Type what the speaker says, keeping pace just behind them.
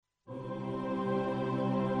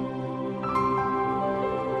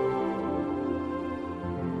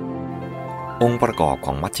องค์ประกอบข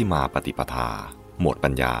องมัชฌิมาปฏิปทาหมวดปั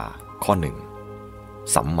ญญาข้อ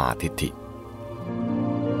 1. สัมมาทิฏฐิ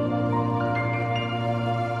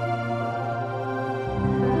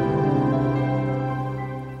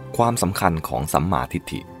ความสำคัญของสัมมาทิฏ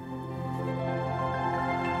ฐิ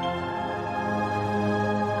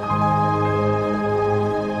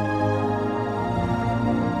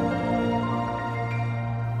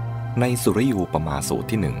ในสุริยูปมาสูตร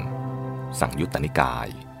ที่ 1 สังยุตตนิกาย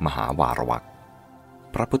มหาวารวรรค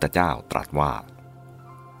พระพุทธเจ้าตรัสว่า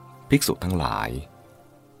ภิกษุทั้งหลาย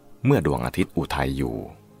เมื่อดวงอาทิตย์อุทัยอยู่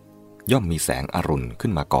ย่อมมีแสงอรุณขึ้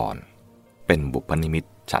นมาก่อนเป็นบุพนิมิต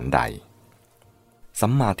ฉันใดสั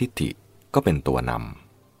มมาทิฏฐิก็เป็นตัวน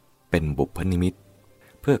ำเป็นบุพนิมิต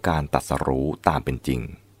เพื่อการตรัสรู้ตามเป็นจริง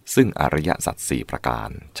ซึ่งอริยสัจสี่ประการ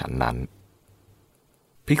ฉันนั้น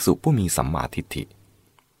ภิกษุผู้มีสัมมาทิฏฐิ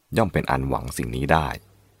ย่อมเป็นอันหวังสิ่งนี้ได้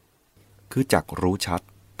คือจักรู้ชัด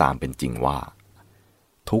ตามเป็นจริงว่า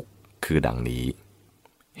ทุกข์คือดังนี้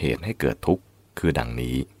เหตุให้เกิดทุกข์คือดัง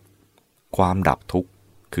นี้ความดับทุกข์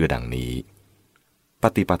คือดังนี้ป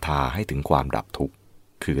ฏิปทาให้ถึงความดับทุกข์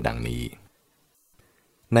คือดังนี้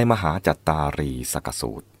ในมหาจัตตารีสก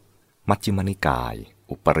สูตรมัชฌิมนิกาย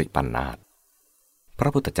อุปริปันธาสพระ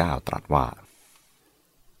พุทธเจ้าตรัสว่า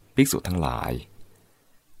ภิกษุทั้งหลาย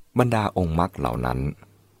บรรดาองค์มรรคเหล่านั้น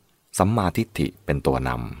สัมมาทิฏฐิเป็นตัวน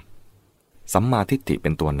ำสัมมาทิฏฐิเป็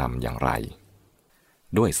นตัวนำอย่างไร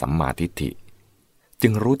ด้วยสัมมาทิฏฐิจึ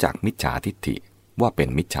งรู้จักมิจฉาทิฏฐิว่าเป็น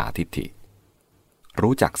มิจฉาทิฏฐิ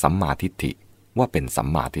รู้จักสัมมาทิฏฐิว่าเป็นสัม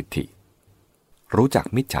มาทิฏฐิรู้จัก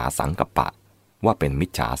มิจฉาสังกัปปะว่าเป็นมิ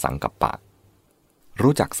จฉาสังกัปปะ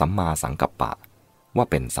รู้จักสัมมาสังกัปปะว่า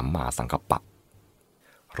เป็นสัมมาสังกัปปะ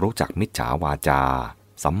รู้จักมิจฉาวาจา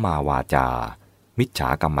สัมมาวาจามิจฉา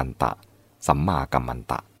กัมมันตะสัมมากัมมัน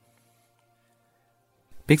ตะ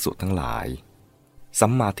ภิกษุทั้งหลายสั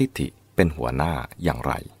มมาทิฏฐิเป็นหัวหน้าอย่างไ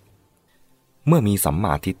รเมื่อมีสัมม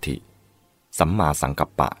าทิฏฐิสัมมาสังกั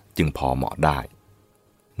ปปะจึงพอเหมาะได้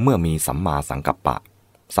เมื่อมีสัมมาสังกัปปะ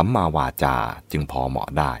สัมมาวาจาจึงพอเหมาะ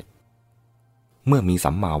ได้เมื่อมี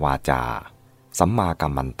สัมมาวาจาสัมมากั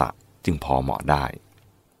มมันตะจึงพอเหมาะได้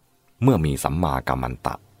เมื่อมีสัมมากัมมันต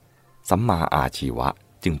ะสัมมาอาชีวะ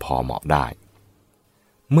จึงพอเหมาะได้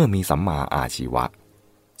เมื่อมีสัมมาอาชีวะ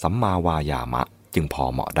สัมมาวายามะจึงพอ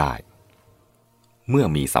เหมาะได้เมื่อ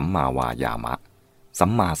มีสัมมาวายามะสั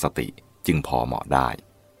มมาสติจึงพอเหมาะได้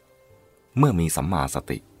เมื่อมีสัมมาส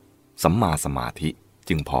ติสัมมาสมาธิ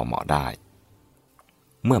จึงพอเหมาะได้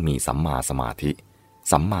เมื่อมีสัมมาสมาธิ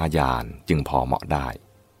สัมมาญาณจึงพอเหมาะได้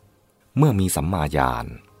เมื่อมีสัมมาญาณ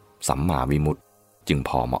สัมมาวิมุตติจึงพ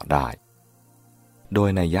อเหมาะได้โดย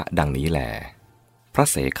นัยยะดังนี้แลพระ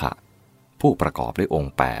เสขะผู้ประกอบด้วยอง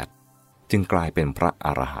ค์8จึงกลายเป็นพระอ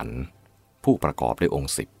รหันต์ผู้ประกอบด้วยอง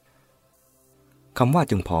ค์10คำว่า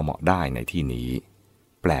จึงพอเหมาะได้ในที่นี้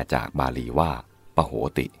แปลจากบาลีว่าปโห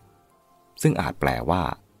ติซึ่งอาจแปลว่า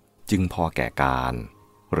จึงพอแก่การ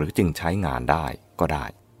หรือจึงใช้งานได้ก็ได้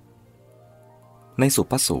ในสุ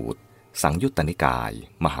ภสูตรสังยุตตนิกาย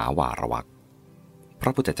มหาวารวรรคพร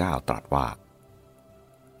ะพุทธเจ้าตรัสว่า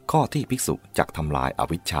ข้อที่ภิกษุจักทำลายอ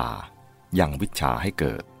วิชชายังวิชชาให้เ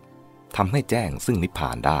กิดทำให้แจ้งซึ่งนิพพ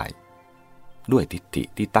านได้ด้วยทิฏฐิ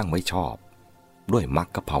ที่ตั้งไว้ชอบด้วยมร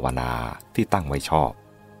รคภาวนาที่ตั้งไว้ชอบ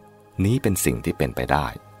นี้เป็นสิ่งที่เป็นไปได้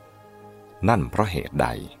นั่นเพราะเหตุใด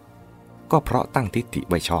ก็เพราะตั้งทิฏฐิ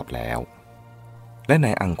ไว้ชอบแล้วและใน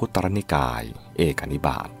อังคุตรนิกายเอกนิบ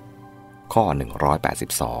าตข้อ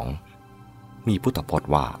182มีพุทธพจน์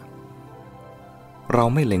ว่าเรา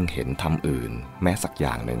ไม่เล็งเห็นธรรมอื่นแม้สักอ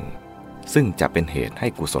ย่างหนึ่งซึ่งจะเป็นเหตุให้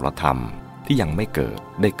กุศลธรรมที่ยังไม่เกิด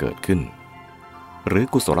ได้เกิดขึ้นหรือ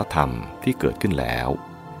กุศลธรรมที่เกิดขึ้นแล้ว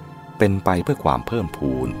เป็นไปเพื่อความเพิ่ม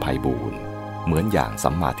พูนไพบูรณ์เหมือนอย่างสั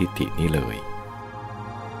มมาทิฏฐินี้เลย